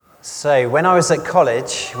So when I was at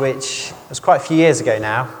college, which was quite a few years ago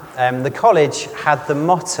now, the college had the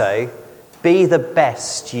motto, be the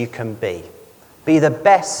best you can be. Be the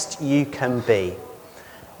best you can be.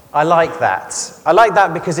 I like that. I like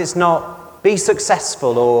that because it's not be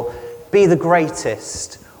successful or be the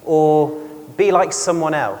greatest or be like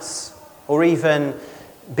someone else or even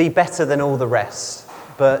be better than all the rest,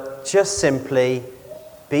 but just simply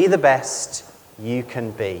be the best you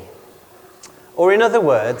can be. Or in other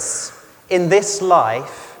words, in this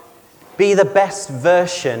life, be the best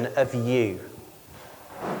version of you.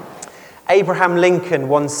 Abraham Lincoln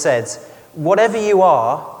once said, whatever you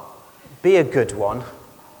are, be a good one.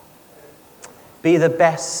 Be the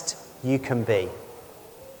best you can be.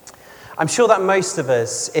 I'm sure that most of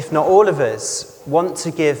us, if not all of us, want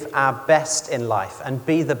to give our best in life and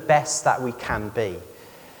be the best that we can be.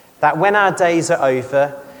 That when our days are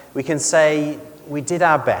over, we can say we did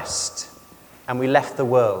our best and we left the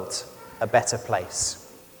world a better place.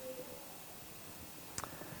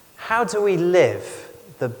 How do we live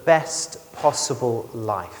the best possible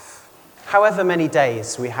life, however many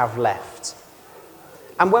days we have left?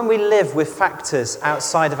 And when we live with factors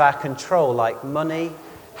outside of our control, like money,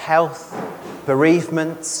 health,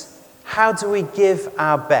 bereavement, how do we give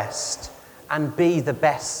our best and be the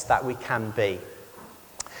best that we can be?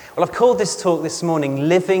 Well, I've called this talk this morning,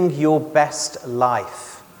 Living Your Best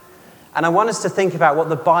Life. And I want us to think about what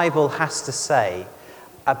the Bible has to say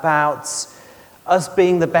about us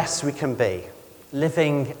being the best we can be,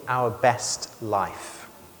 living our best life.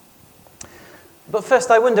 But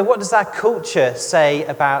first, I wonder, what does our culture say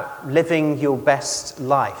about living your best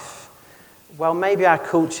life? Well, maybe our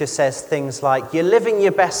culture says things like, you're living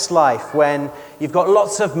your best life when you've got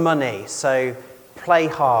lots of money, so play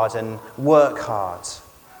hard and work hard.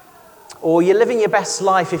 Or you're living your best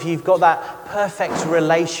life if you've got that perfect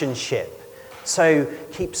relationship, so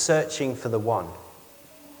keep searching for the one.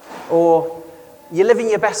 Or you're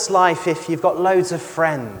living your best life if you've got loads of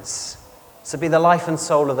friends, so be the life and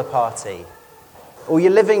soul of the party. Or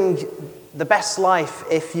you're living the best life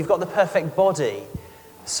if you've got the perfect body,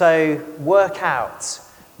 so work out,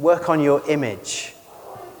 work on your image.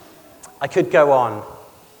 I could go on.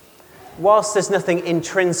 Whilst there's nothing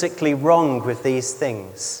intrinsically wrong with these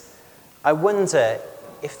things, I wonder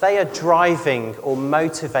if they are driving or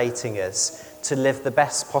motivating us to live the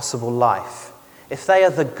best possible life. If they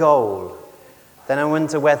are the goal, then I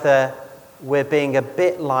wonder whether we're being a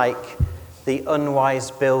bit like the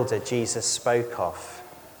unwise builder Jesus spoke of,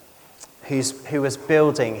 who was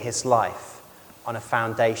building his life on a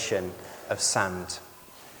foundation of sand.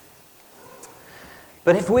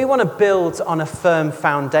 But if we want to build on a firm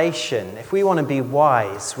foundation, if we want to be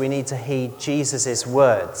wise, we need to heed Jesus'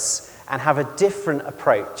 words and have a different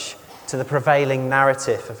approach to the prevailing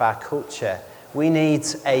narrative of our culture. We need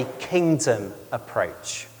a kingdom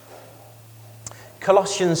approach.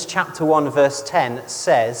 Colossians chapter 1 verse 10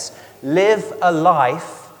 says, live a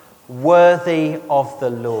life worthy of the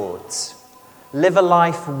Lord. Live a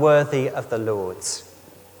life worthy of the Lord.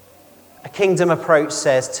 A kingdom approach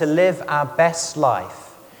says to live our best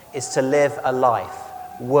life is to live a life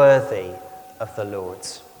worthy of the Lord.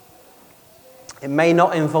 It may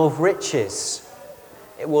not involve riches.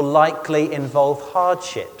 It will likely involve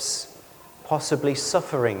hardships, possibly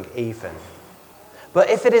suffering even. But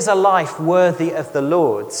if it is a life worthy of the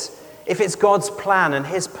Lord, if it's God's plan and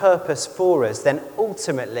his purpose for us, then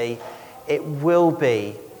ultimately it will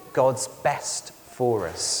be God's best for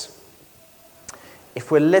us. If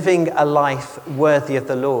we're living a life worthy of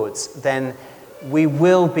the Lord, then we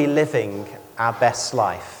will be living our best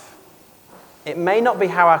life. It may not be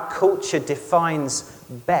how our culture defines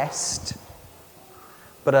best,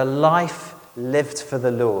 but a life lived for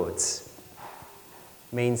the Lord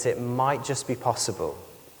means it might just be possible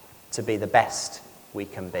to be the best we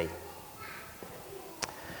can be.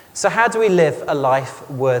 So how do we live a life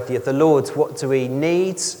worthy of the Lord? What do we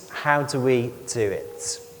need? How do we do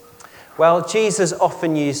it? Well, Jesus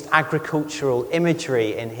often used agricultural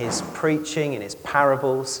imagery in his preaching, in his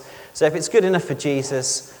parables. So if it's good enough for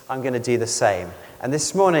Jesus, I'm going to do the same. And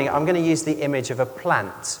this morning, I'm going to use the image of a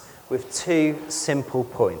plant with two simple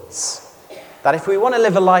points. That if we want to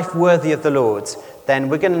live a life worthy of the Lord, then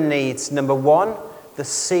we're going to need, number one, the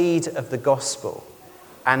seed of the gospel.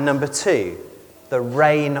 And number two, the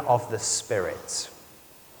rain of the Spirit.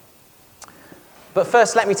 But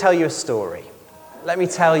first, let me tell you a story. Let me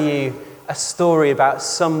tell you a story about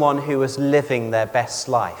someone who was living their best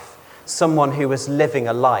life. Someone who was living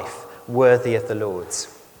a life worthy of the Lord.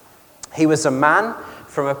 He was a man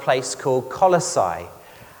from a place called Colossae,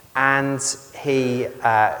 and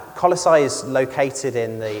Colossae is located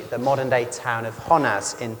in the modern-day town of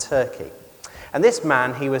Honaz in Turkey. And this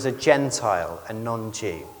man, he was a Gentile, a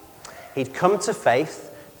non-Jew. He'd come to faith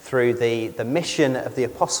through the mission of the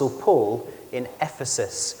Apostle Paul in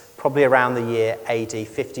Ephesus, probably around the year AD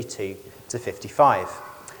 52 to 55.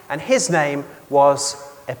 And his name was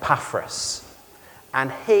Epaphras.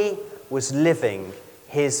 And he was living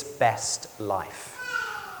his best life.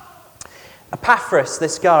 Epaphras,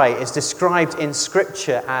 this guy, is described in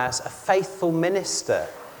Scripture as a faithful minister,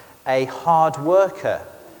 a hard worker,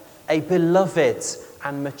 a beloved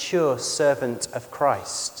and mature servant of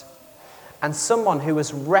Christ, and someone who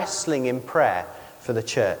was wrestling in prayer for the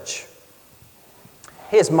church.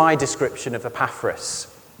 Here's my description of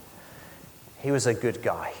Epaphras. He was a good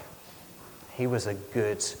guy. He was a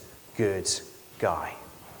good guy.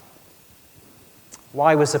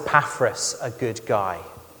 Why was Epaphras a good guy?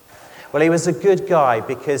 Well, he was a good guy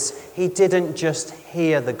because he didn't just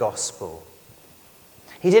hear the gospel.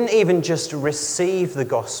 He didn't even just receive the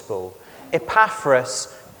gospel.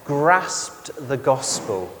 Epaphras grasped the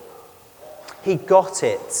gospel. He got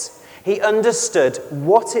it. He understood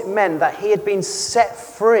what it meant that he had been set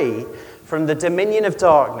free from the dominion of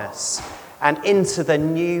darkness and into the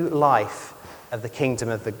new life of the kingdom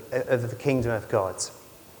of God.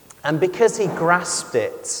 And because he grasped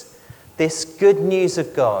it, this good news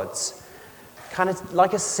of God, kind of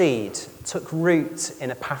like a seed, took root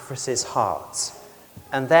in Epaphras' heart.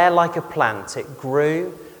 And there, like a plant, it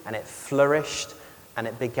grew and it flourished and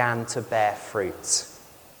it began to bear fruit.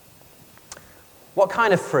 What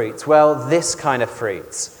kind of fruit? Well, this kind of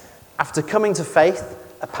fruit. After coming to faith,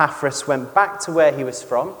 Epaphras went back to where he was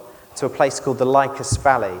from, to a place called the Lycus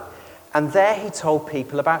Valley. And there he told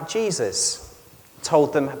people about Jesus.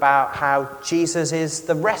 Told them about how Jesus is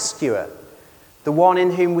the rescuer, the one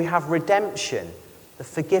in whom we have redemption, the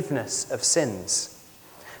forgiveness of sins.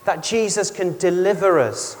 That Jesus can deliver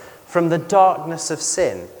us from the darkness of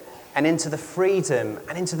sin and into the freedom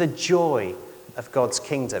and into the joy of God's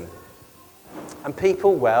kingdom. And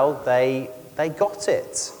people, well, they got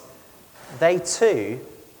it. They too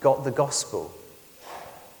got the gospel.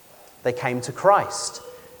 They came to Christ.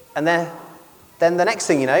 And then the next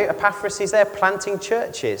thing you know, Epaphras is there planting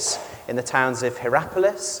churches in the towns of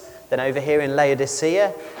Hierapolis, then over here in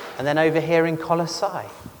Laodicea, and then over here in Colossae.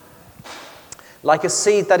 Like a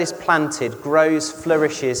seed that is planted, grows,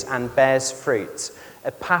 flourishes, and bears fruit,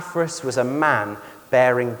 Epaphras was a man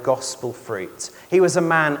bearing gospel fruit. He was a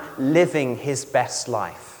man living his best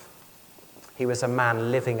life. He was a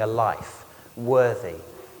man living a life worthy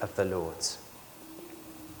of the Lord.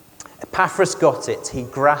 Epaphras got it. He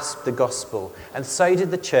grasped the gospel, and so did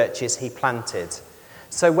the churches he planted.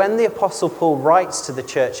 So when the Apostle Paul writes to the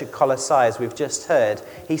church at Colossae, as we've just heard,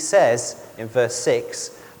 he says in verse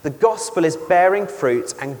 6, the gospel is bearing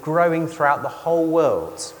fruit and growing throughout the whole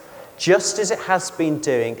world, just as it has been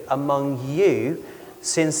doing among you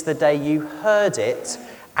since the day you heard it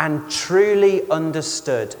and truly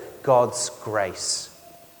understood God's grace.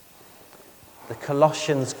 The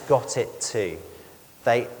Colossians got it too.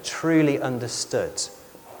 They truly understood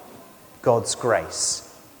God's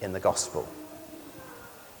grace in the gospel.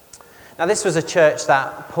 Now, this was a church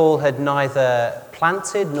that Paul had neither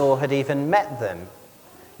planted nor had even met them.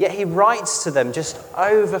 Yet he writes to them just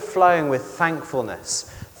overflowing with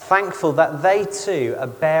thankfulness, thankful that they too are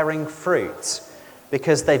bearing fruit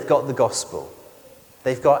because they've got the gospel.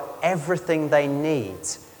 They've got everything they need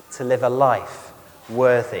to live a life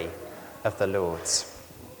worthy of the Lord's.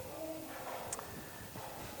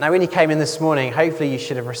 Now, when you came in this morning, hopefully you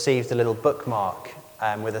should have received a little bookmark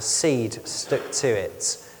with a seed stuck to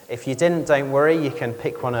it. If you didn't, don't worry, you can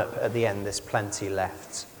pick one up at the end. There's plenty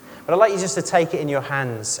left. But I'd like you just to take it in your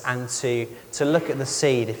hands and to look at the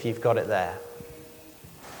seed if you've got it there.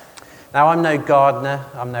 Now, I'm no gardener,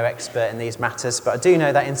 I'm no expert in these matters, but I do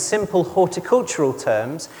know that in simple horticultural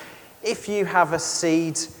terms, if you have a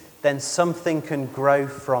seed, then something can grow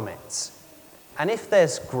from it. And if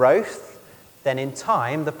there's growth, then in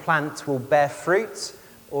time the plant will bear fruit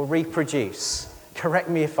or reproduce. Correct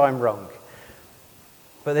me if I'm wrong.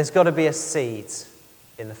 But there's got to be a seed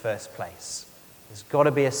in the first place. There's got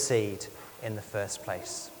to be a seed in the first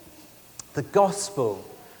place. The gospel,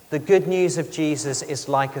 the good news of Jesus, is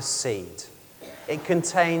like a seed. It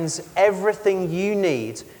contains everything you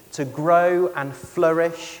need to grow and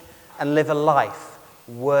flourish and live a life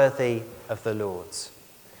worthy of the Lord.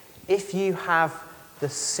 If you have the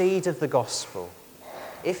seed of the gospel,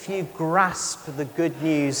 if you grasp the good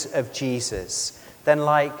news of Jesus, then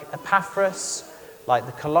like Epaphras, like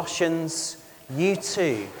the Colossians, you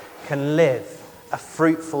too can live a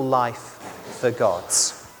fruitful life for God.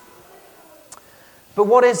 But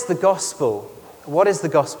what is the gospel? What is the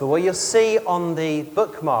gospel? Well, you'll see on the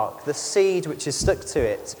bookmark, the seed which is stuck to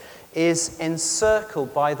it is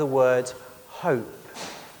encircled by the word hope.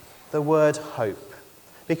 The word hope.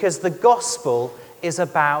 Because the gospel is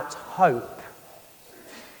about hope.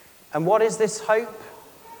 And what is this hope?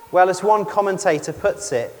 Well, as one commentator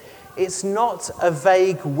puts it, it's not a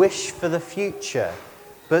vague wish for the future,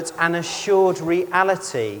 but an assured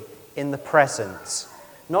reality in the present.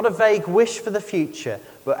 Not a vague wish for the future,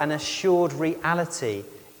 but an assured reality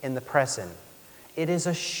in the present. It is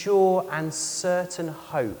a sure and certain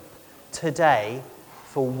hope today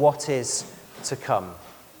for what is to come.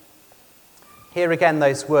 Here again,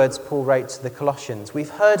 those words Paul wrote to the Colossians. We've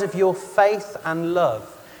heard of your faith and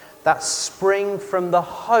love that spring from the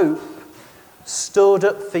hope stored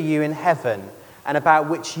up for you in heaven, and about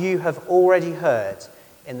which you have already heard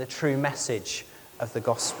in the true message of the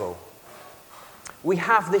gospel. We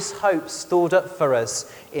have this hope stored up for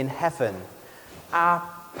us in heaven. Our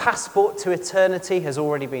passport to eternity has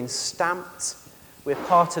already been stamped. We're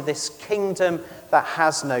part of this kingdom that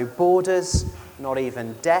has no borders, not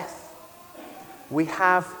even death. We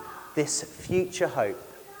have this future hope.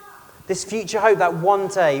 This future hope that one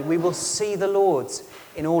day we will see the Lord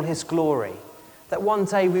in all his glory. That one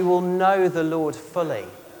day we will know the Lord fully.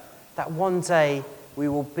 That one day we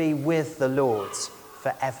will be with the Lord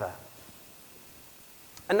forever.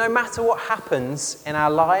 And no matter what happens in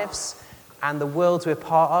our lives and the world we're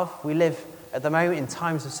part of, we live at the moment in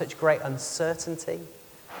times of such great uncertainty.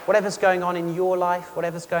 Whatever's going on in your life,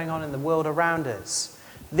 whatever's going on in the world around us,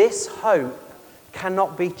 this hope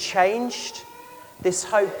cannot be changed. This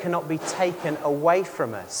hope cannot be taken away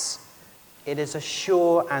from us. It is a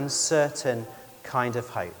sure and certain kind of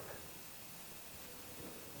hope.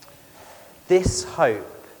 This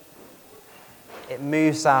hope, it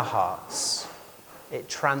moves our hearts. It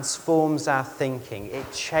transforms our thinking.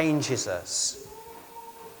 It changes us.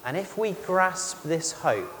 And if we grasp this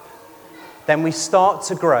hope, then we start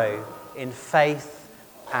to grow in faith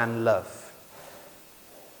and love.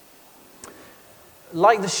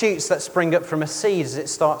 Like the shoots that spring up from a seed as it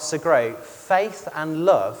starts to grow, faith and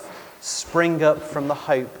love spring up from the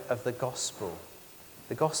hope of the gospel.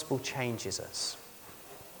 The gospel changes us.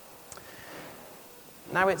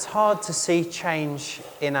 Now, it's hard to see change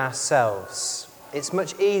in ourselves. It's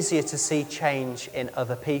much easier to see change in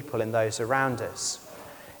other people, in those around us.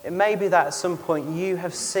 It may be that at some point you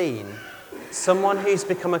have seen someone who's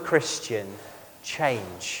become a Christian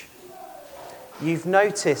change. You've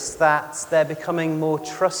noticed that they're becoming more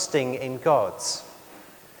trusting in God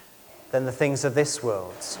than the things of this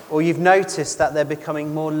world. Or you've noticed that they're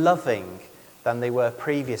becoming more loving than they were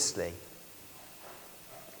previously.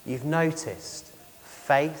 You've noticed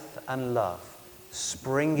faith and love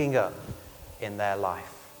springing up in their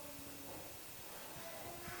life.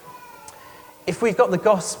 If we've got the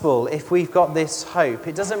gospel, if we've got this hope,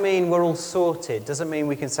 it doesn't mean we're all sorted. It doesn't mean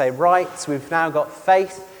we can say, right, we've now got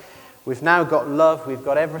faith, we've now got love, we've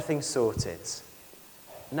got everything sorted.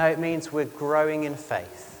 No, it means we're growing in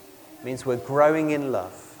faith. It means we're growing in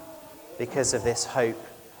love because of this hope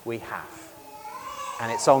we have.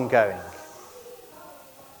 And it's ongoing.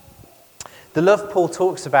 The love Paul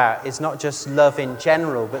talks about is not just love in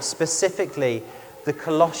general, but specifically the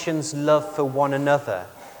Colossians' love for one another.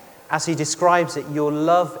 As he describes it, your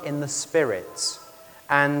love in the Spirit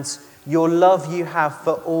and your love you have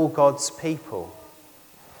for all God's people.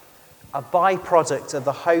 A byproduct of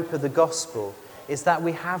the hope of the gospel is that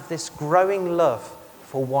we have this growing love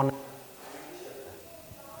for one another.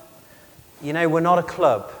 You know, we're not a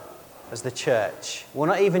club as the church. We're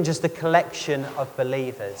not even just a collection of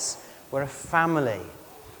believers. We're a family.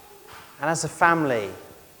 And as a family,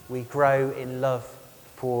 we grow in love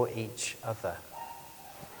for each other.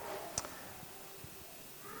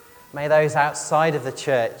 May those outside of the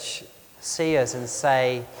church see us and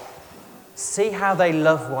say, see how they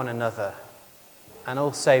love one another, and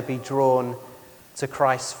also be drawn to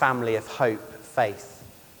Christ's family of hope, faith,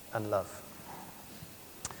 and love.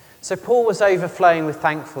 So Paul was overflowing with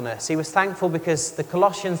thankfulness. He was thankful because the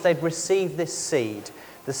Colossians, they'd received this seed,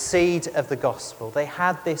 the seed of the gospel. They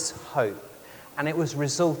had this hope, and it was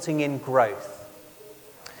resulting in growth.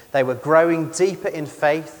 They were growing deeper in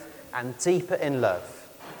faith and deeper in love.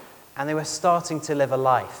 And they were starting to live a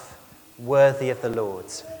life worthy of the Lord,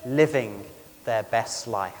 living their best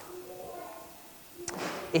life.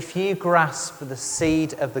 If you grasp the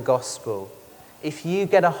seed of the gospel, if you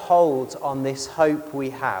get a hold on this hope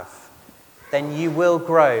we have, then you will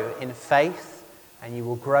grow in faith and you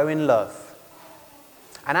will grow in love.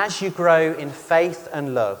 And as you grow in faith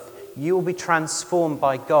and love, you will be transformed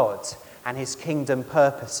by God and his kingdom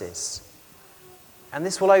purposes. And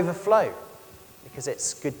this will overflow because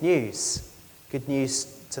it's good news. Good news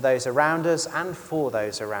to those around us and for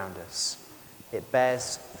those around us. It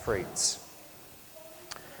bears fruit.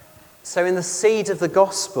 So in the seed of the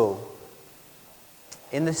gospel,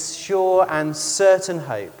 in this sure and certain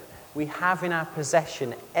hope, we have in our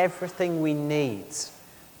possession everything we need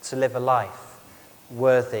to live a life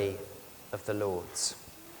worthy of the Lord's.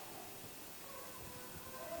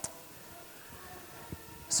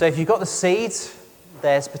 So if you've got the seed,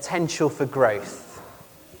 there's potential for growth,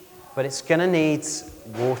 but it's going to need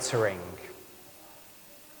watering.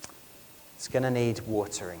 It's going to need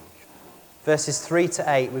watering. Verses 3 to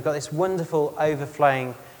 8, we've got this wonderful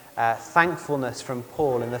overflowing thankfulness from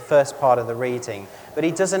Paul in the first part of the reading, but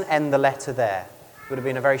he doesn't end the letter there. It would have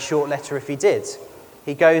been a very short letter if he did.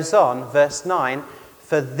 He goes on, verse 9,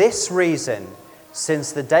 "For this reason,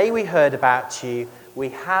 since the day we heard about you, we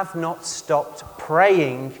have not stopped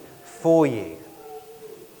praying for you."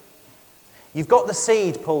 You've got the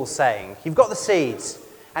seed, Paul's saying. You've got the seeds.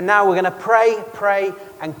 And now we're going to pray,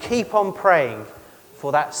 and keep on praying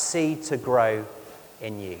for that seed to grow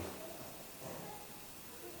in you.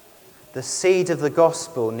 The seed of the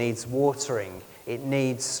gospel needs watering. It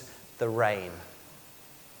needs the rain.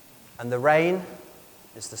 And the rain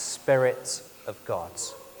is the Spirit of God.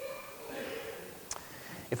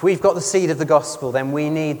 If we've got the seed of the gospel, then we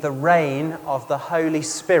need the rain of the Holy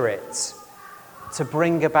Spirit to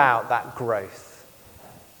bring about that growth.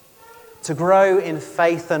 To grow in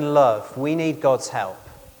faith and love, we need God's help.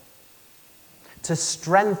 To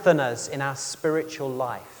strengthen us in our spiritual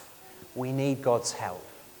life, we need God's help.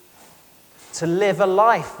 To live a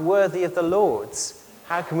life worthy of the Lord's,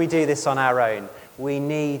 how can we do this on our own? We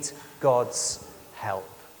need God's help.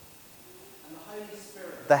 And the Holy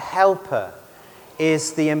Spirit, the helper,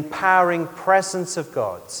 is the empowering presence of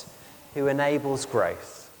God who enables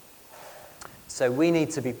growth. So we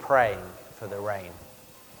need to be praying for the rain.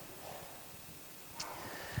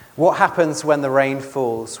 What happens when the rain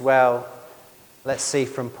falls? Well, let's see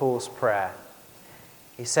from Paul's prayer.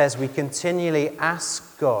 He says, we continually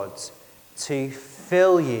ask God to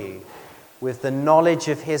fill you with the knowledge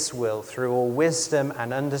of his will through all wisdom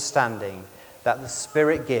and understanding that the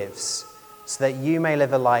Spirit gives, so that you may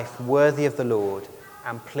live a life worthy of the Lord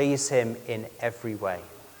and please him in every way.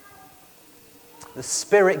 The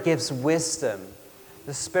Spirit gives wisdom.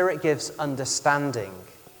 The Spirit gives understanding.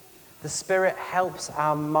 The Spirit helps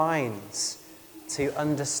our minds to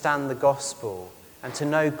understand the gospel and to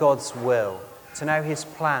know God's will, to know his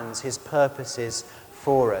plans, his purposes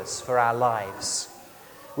for us, for our lives.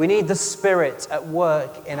 We need the Spirit at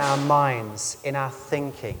work in our minds, in our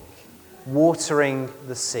thinking, watering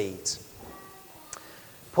the seed.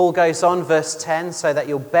 Paul goes on, verse 10, so that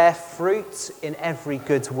you'll bear fruit in every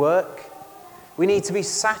good work. We need to be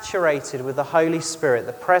saturated with the Holy Spirit,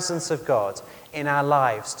 the presence of God in our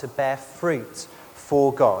lives to bear fruit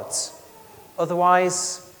for God.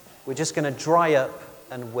 Otherwise, we're just going to dry up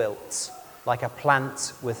and wilt like a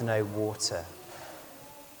plant with no water.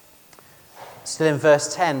 Still in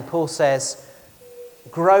verse 10, Paul says,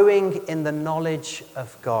 growing in the knowledge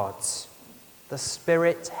of God. The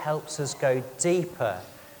Spirit helps us go deeper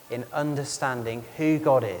in understanding who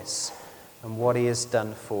God is and what he has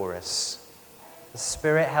done for us. The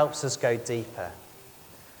Spirit helps us go deeper.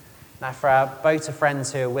 Now, for our Bota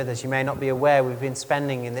friends who are with us, you may not be aware, we've been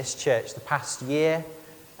spending in this church the past year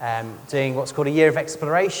doing what's called a year of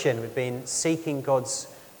exploration. We've been seeking God's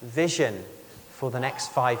vision for the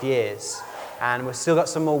next 5 years. And we've still got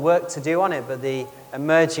some more work to do on it, but the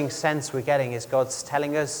emerging sense we're getting is God's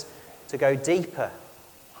telling us to go deeper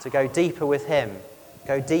with him,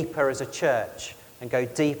 go deeper as a church, and go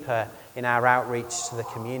deeper in our outreach to the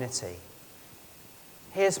community.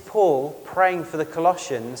 Here's Paul praying for the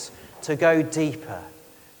Colossians to go deeper.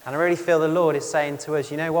 And I really feel the Lord is saying to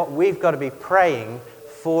us, you know what? We've got to be praying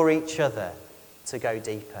for each other to go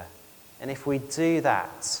deeper. And if we do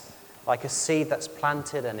that, like a seed that's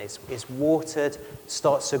planted and is watered,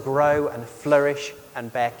 starts to grow and flourish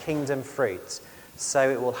and bear kingdom fruit, so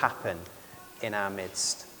it will happen in our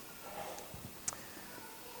midst.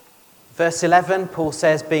 Verse 11, Paul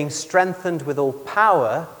says, being strengthened with all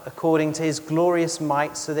power according to his glorious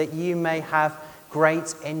might, so that you may have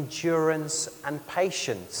great endurance and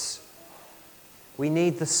patience. We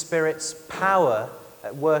need the Spirit's power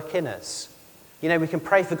at work in us. You know, we can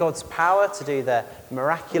pray for God's power to do the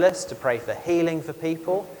miraculous, to pray for healing for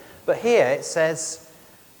people. But here it says,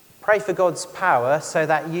 pray for God's power so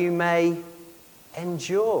that you may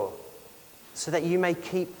endure, so that you may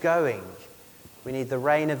keep going. We need the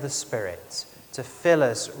rain of the Spirit to fill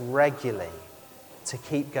us regularly, to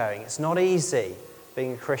keep going. It's not easy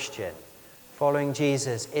being a Christian. Following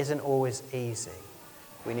Jesus isn't always easy.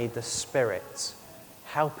 We need the Spirit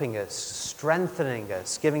helping us, strengthening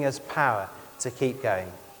us, giving us power to keep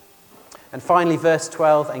going. And finally, verse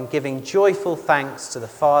 12, and giving joyful thanks to the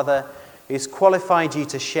Father who's qualified you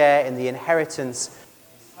to share in the inheritance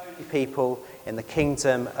of holy people in the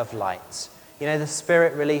kingdom of light. You know, the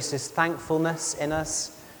Spirit releases thankfulness in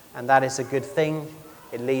us, and that is a good thing.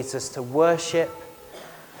 It leads us to worship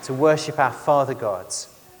our Father God,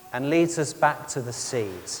 and leads us back to the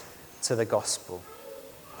seed, to the gospel.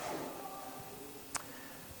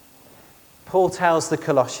 Paul tells the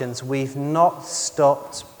Colossians, we've not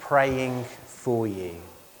stopped praying for you.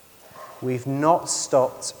 We've not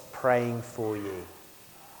stopped praying for you.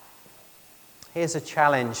 Here's a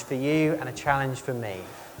challenge for you and a challenge for me.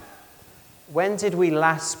 When did we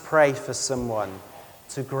last pray for someone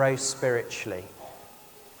to grow spiritually?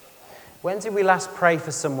 When did we last pray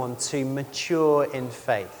for someone to mature in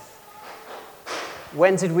faith?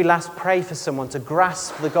 When did we last pray for someone to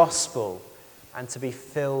grasp the gospel and to be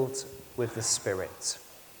filled with the Spirit?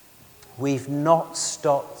 We've not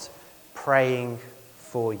stopped praying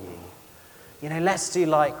for you. You know, let's do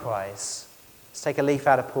likewise. Let's take a leaf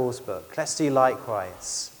out of Paul's book. Let's do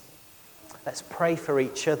likewise. Let's pray for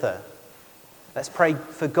each other. Let's pray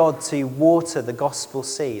for God to water the gospel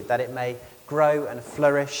seed, that it may grow and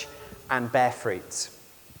flourish and bear fruit.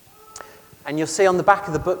 And you'll see on the back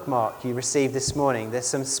of the bookmark you received this morning, there's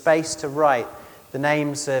some space to write the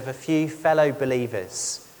names of a few fellow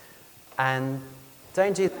believers. And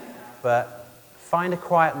don't do that, but find a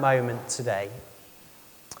quiet moment today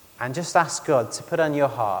and just ask God to put on your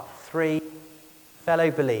heart 3 fellow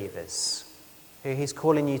believers who he's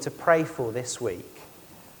calling you to pray for this week,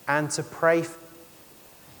 and to pray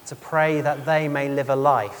that they may live a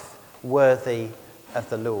life worthy of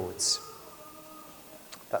the Lord's,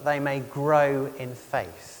 that they may grow in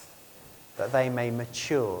faith, that they may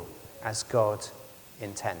mature as God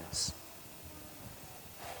intends.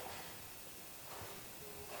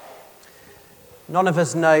 None of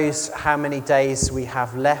us knows how many days we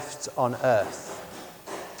have left on earth.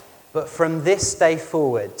 But from this day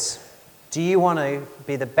forward, do you want to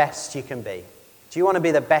be the best you can be? Do you want to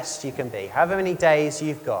be the best you can be? However many days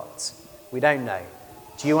you've got, we don't know.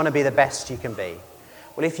 Do you want to be the best you can be?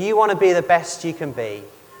 Well, if you want to be the best you can be,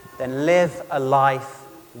 then live a life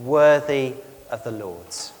worthy of the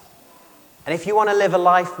Lord's. And if you want to live a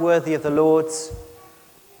life worthy of the Lord's,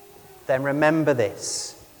 then remember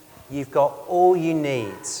this. You've got all you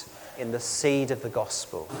need in the seed of the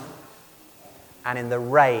gospel and in the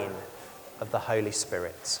reign of the Holy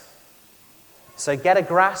Spirit. So get a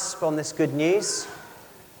grasp on this good news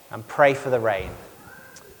and pray for the rain.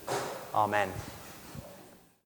 Amen.